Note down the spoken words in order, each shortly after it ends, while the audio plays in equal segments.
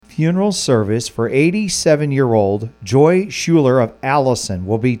funeral service for 87-year-old Joy Schuler of Allison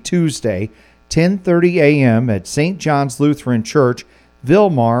will be Tuesday, 10:30 a.m. at St. John's Lutheran Church,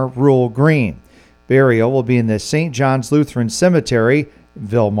 Vilmar, Rural Green. Burial will be in the St. John's Lutheran Cemetery,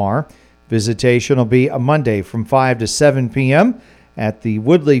 Vilmar. Visitation will be a Monday from 5 to 7 p.m. at the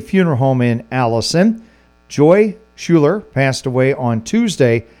Woodley Funeral Home in Allison. Joy Schuler passed away on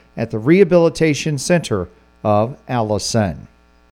Tuesday at the Rehabilitation Center of Allison.